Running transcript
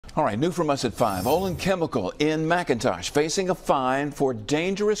All right, new from us at 5. Olin Chemical in McIntosh facing a fine for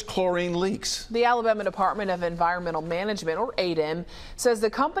dangerous chlorine leaks. The Alabama Department of Environmental Management, or ADEM, says the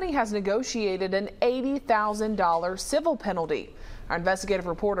company has negotiated an $80,000 civil penalty. Our investigative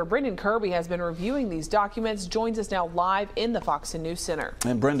reporter Brendan Kirby has been reviewing these documents, joins us now live in the Fox News Center.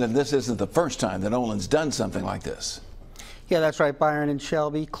 And Brendan, this isn't the first time that Olin's done something like this. Yeah, that's right, Byron and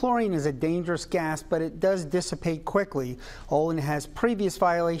Shelby. Chlorine is a dangerous gas, but it does dissipate quickly. Olin has previous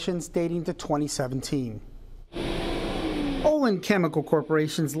violations dating to 2017. Olin Chemical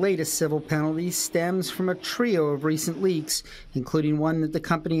Corporation's latest civil penalty stems from a trio of recent leaks, including one that the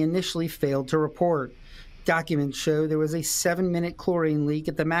company initially failed to report. Documents show there was a 7-minute chlorine leak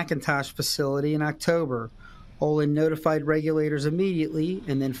at the McIntosh facility in October. Olin notified regulators immediately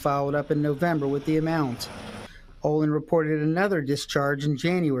and then followed up in November with the amount. Olin reported another discharge in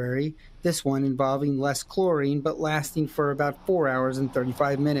January, this one involving less chlorine but lasting for about 4 hours and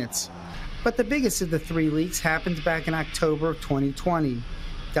 35 minutes. But the biggest of the 3 leaks happened back in October of 2020.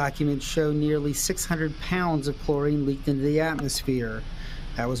 Documents show nearly 600 pounds of chlorine leaked into the atmosphere.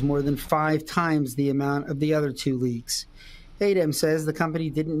 That was more than 5 times the amount of the other 2 leaks. ADEM says the company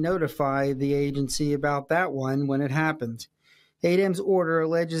didn't notify the agency about that one when it happened. ADEM's order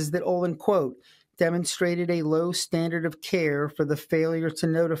alleges that Olin, quote, demonstrated a low standard of care for the failure to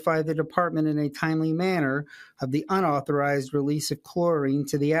notify the department in a timely manner of the unauthorized release of chlorine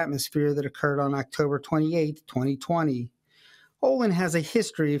to the atmosphere that occurred on October 28, 2020. Olin has a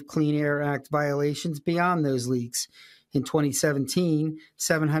history of Clean Air Act violations beyond those leaks. In 2017,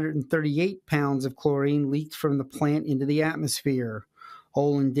 738 pounds of chlorine leaked from the plant into the atmosphere.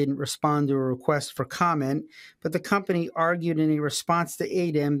 Olin didn't respond to a request for comment, but the company argued in a response to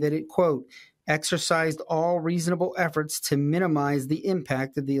ADEM that it, quote, exercised all reasonable efforts to minimize the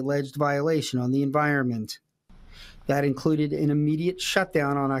impact of the alleged violation on the environment. That included an immediate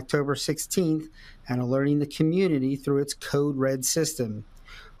shutdown on October 16th and alerting the community through its Code Red system.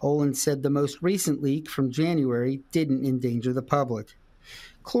 Olin said the most recent leak from January didn't endanger the public.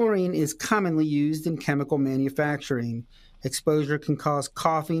 Chlorine is commonly used in chemical manufacturing. Exposure can cause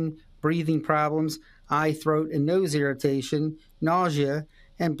coughing, breathing problems, eye, throat, and nose irritation, nausea,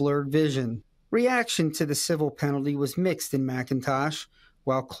 and blurred vision. Reaction to the civil penalty was mixed in McIntosh.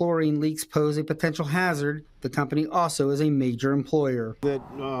 While chlorine leaks pose a potential hazard, the company also is a major employer. That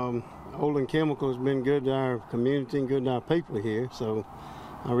Olin Chemical has been good to our community and good to our people here, so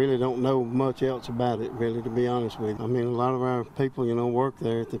I really don't know much else about it, really, to be honest with you. I mean, a lot of our people, work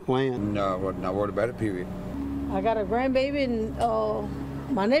there at the plant. No, I'm not worried about it, period. I got a grandbaby, and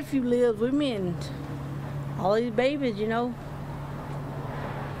my nephew lives with me, and all these babies,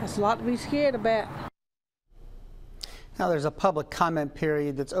 That's a lot to be scared about. Now there's a public comment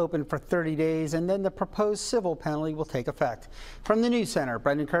period that's open for 30 days, and then the proposed civil penalty will take effect. From the News Center,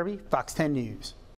 Brendan Kirby, Fox 10 News.